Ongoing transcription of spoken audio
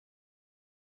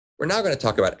We're now going to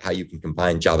talk about how you can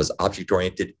combine Java's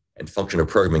object-oriented and functional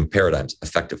programming paradigms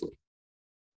effectively.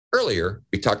 Earlier,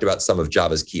 we talked about some of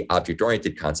Java's key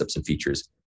object-oriented concepts and features,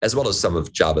 as well as some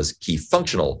of Java's key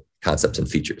functional concepts and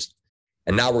features.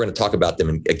 And now we're going to talk about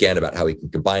them again, about how we can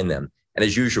combine them. And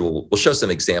as usual, we'll show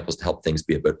some examples to help things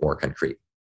be a bit more concrete.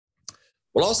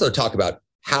 We'll also talk about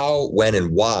how, when,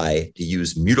 and why to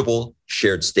use mutable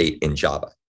shared state in Java.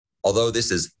 Although this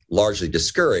is largely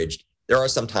discouraged, there are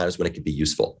some times when it can be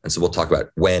useful. And so we'll talk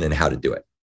about when and how to do it.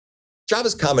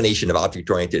 Java's combination of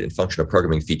object-oriented and functional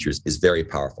programming features is very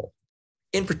powerful.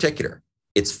 In particular,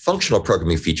 its functional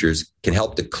programming features can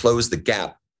help to close the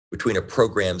gap between a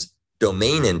program's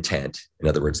domain intent, in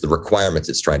other words, the requirements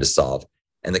it's trying to solve,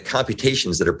 and the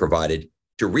computations that are provided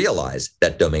to realize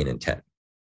that domain intent.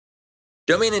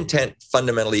 Domain intent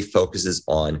fundamentally focuses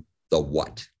on the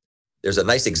what. There's a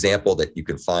nice example that you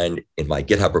can find in my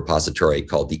GitHub repository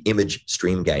called the Image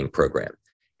Stream Gang program.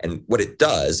 And what it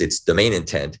does, its domain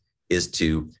intent, is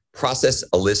to process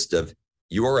a list of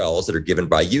URLs that are given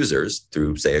by users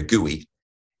through, say, a GUI.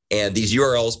 And these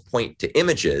URLs point to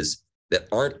images that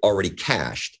aren't already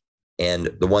cached. And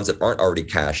the ones that aren't already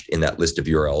cached in that list of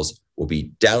URLs will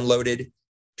be downloaded,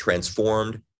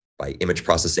 transformed by image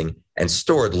processing, and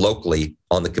stored locally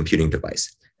on the computing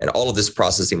device. And all of this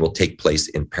processing will take place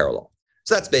in parallel.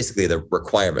 So that's basically the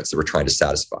requirements that we're trying to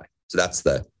satisfy. So that's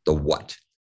the what.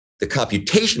 The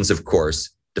computations, of course,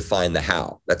 define the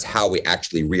how. That's how we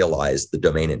actually realize the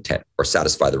domain intent or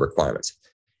satisfy the requirements.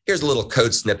 Here's a little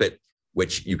code snippet,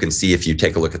 which you can see if you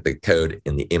take a look at the code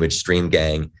in the Image Stream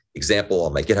Gang example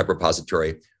on my GitHub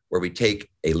repository, where we take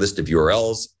a list of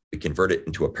URLs, we convert it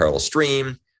into a parallel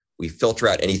stream, we filter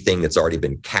out anything that's already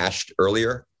been cached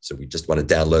earlier. So we just want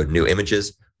to download new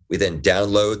images. We then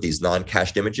download these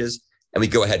non-cached images, and we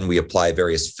go ahead and we apply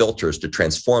various filters to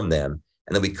transform them.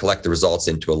 And then we collect the results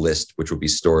into a list, which will be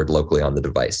stored locally on the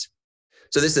device.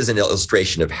 So this is an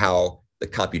illustration of how the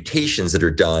computations that are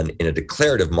done in a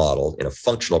declarative model, in a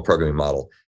functional programming model,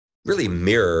 really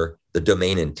mirror the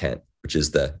domain intent, which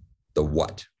is the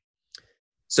what.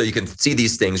 So you can see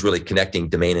these things really connecting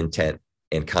domain intent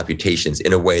and computations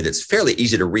in a way that's fairly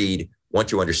easy to read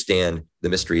once you understand the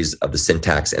mysteries of the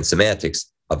syntax and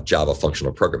semantics of Java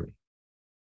functional programming.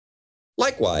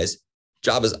 Likewise,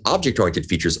 Java's object-oriented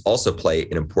features also play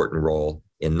an important role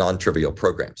in non-trivial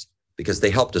programs because they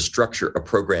help to structure a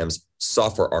program's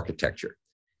software architecture.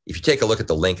 If you take a look at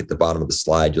the link at the bottom of the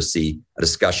slide, you'll see a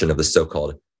discussion of the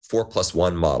so-called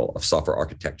 4+1 model of software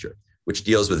architecture, which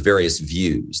deals with various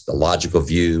views: the logical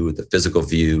view, the physical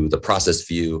view, the process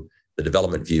view, the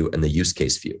development view, and the use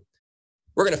case view.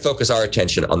 We're going to focus our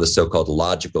attention on the so-called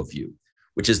logical view,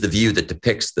 which is the view that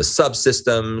depicts the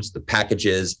subsystems, the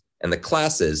packages, and the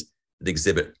classes that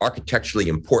exhibit architecturally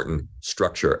important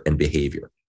structure and behavior.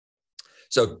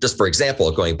 So just for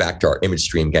example, going back to our Image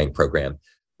Stream Gang program,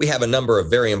 we have a number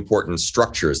of very important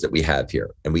structures that we have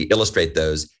here, and we illustrate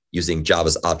those using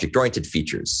Java's object-oriented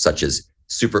features, such as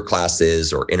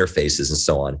superclasses or interfaces and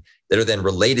so on, that are then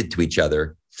related to each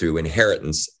other through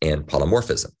inheritance and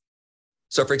polymorphism.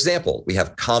 So for example, we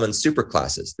have common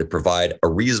superclasses that provide a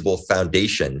reasonable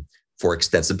foundation for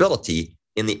extensibility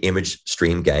in the Image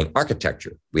Stream Gang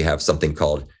architecture. We have something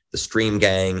called the Stream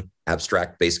Gang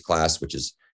abstract base class, which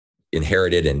is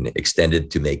inherited and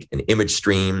extended to make an image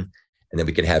stream. And then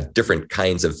we can have different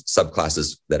kinds of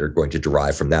subclasses that are going to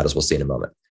derive from that, as we'll see in a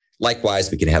moment. Likewise,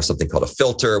 we can have something called a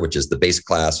filter, which is the base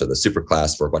class or the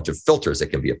superclass for a bunch of filters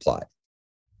that can be applied.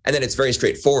 And then it's very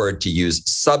straightforward to use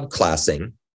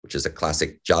subclassing, which is a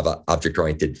classic Java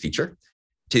object-oriented feature,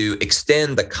 to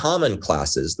extend the common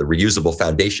classes, the reusable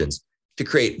foundations, to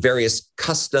create various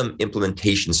custom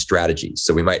implementation strategies.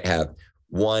 So we might have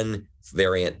one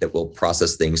variant that will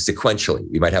process things sequentially.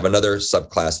 We might have another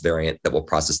subclass variant that will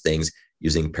process things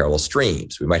using parallel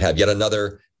streams. We might have yet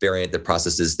another variant that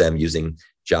processes them using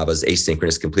Java's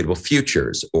asynchronous completable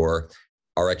futures or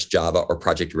RxJava or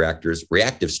Project Reactor's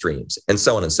reactive streams, and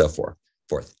so on and so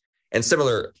forth. And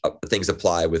similar things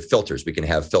apply with filters. We can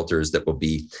have filters that will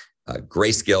be a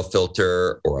grayscale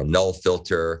filter or a null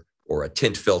filter or a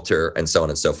tint filter, and so on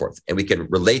and so forth. And we can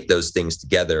relate those things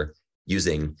together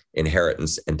using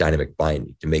inheritance and dynamic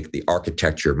binding to make the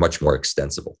architecture much more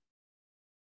extensible.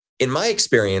 In my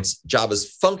experience,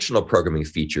 Java's functional programming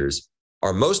features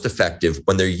are most effective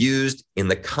when they're used in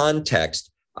the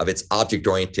context of its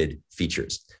object-oriented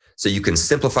features. So you can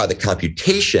simplify the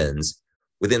computations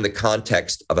within the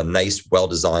context of a nice,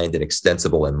 well-designed and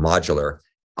extensible and modular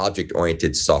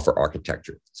object-oriented software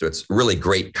architecture. So it's a really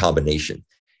great combination.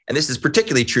 And this is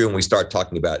particularly true when we start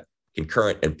talking about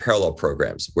concurrent and parallel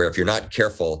programs, where if you're not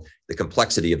careful, the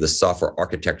complexity of the software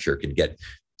architecture can get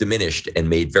diminished and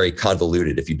made very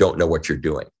convoluted if you don't know what you're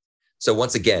doing. So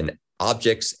once again,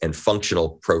 objects and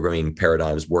functional programming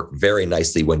paradigms work very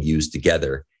nicely when used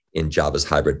together in Java's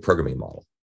hybrid programming model.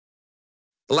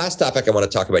 The last topic I want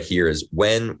to talk about here is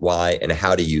when, why, and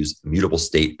how to use mutable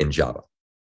state in Java.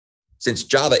 Since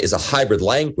Java is a hybrid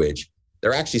language, there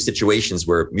are actually situations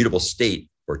where mutable state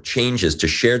or changes to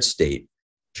shared state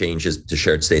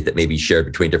that may be shared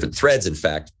between different threads, in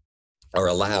fact, are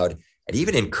allowed and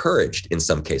even encouraged in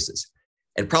some cases.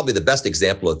 And probably the best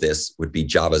example of this would be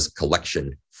Java's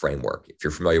collection framework. If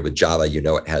you're familiar with Java, you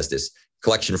know it has this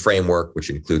collection framework, which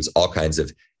includes all kinds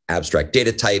of abstract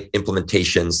data type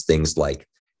implementations, things like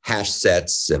hash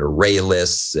sets and array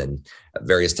lists and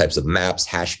various types of maps,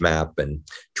 hash map and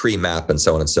tree map, and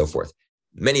so on and so forth,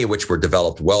 many of which were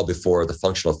developed well before the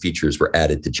functional features were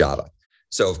added to Java.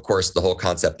 So, of course, the whole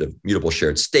concept of mutable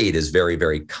shared state is very,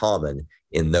 very common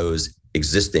in those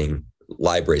existing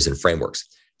libraries and frameworks,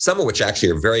 some of which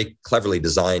actually are very cleverly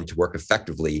designed to work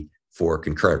effectively for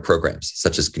concurrent programs,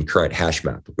 such as concurrent hash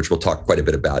map, which we'll talk quite a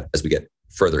bit about as we get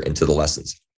further into the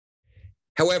lessons.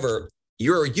 However,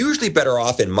 you're usually better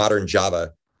off in modern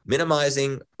Java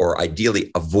minimizing or ideally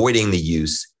avoiding the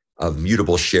use of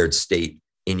mutable shared state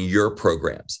in your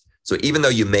programs. So even though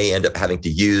you may end up having to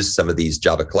use some of these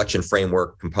Java collection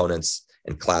framework components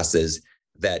and classes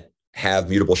that have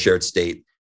mutable shared state,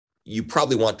 you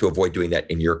probably want to avoid doing that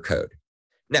in your code.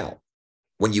 Now,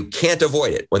 when you can't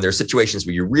avoid it, when there are situations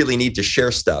where you really need to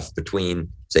share stuff between,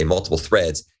 say, multiple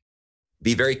threads,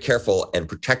 be very careful and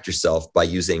protect yourself by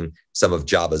using some of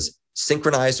Java's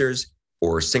synchronizers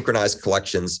or synchronized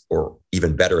collections, or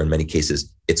even better in many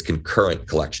cases, its concurrent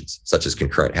collections, such as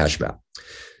concurrent hash map.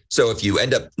 So if you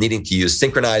end up needing to use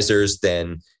synchronizers,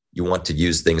 then you want to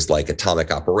use things like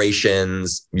atomic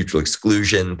operations, mutual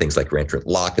exclusion, things like reentrant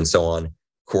lock, and so on,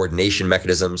 coordination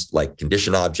mechanisms like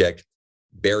condition object,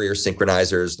 barrier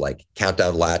synchronizers like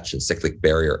countdown latch and cyclic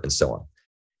barrier, and so on.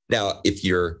 Now, if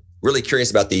you're really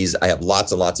curious about these, I have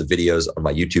lots and lots of videos on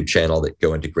my YouTube channel that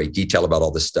go into great detail about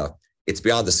all this stuff. It's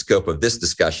beyond the scope of this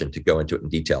discussion to go into it in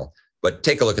detail, but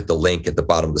take a look at the link at the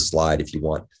bottom of the slide if you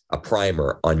want a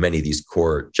primer on many of these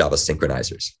core Java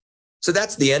synchronizers. So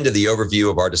that's the end of the overview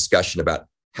of our discussion about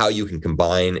how you can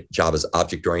combine Java's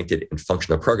object-oriented and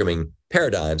functional programming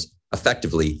paradigms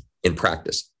effectively in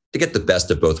practice to get the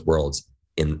best of both worlds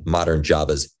in modern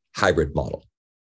Java's hybrid model.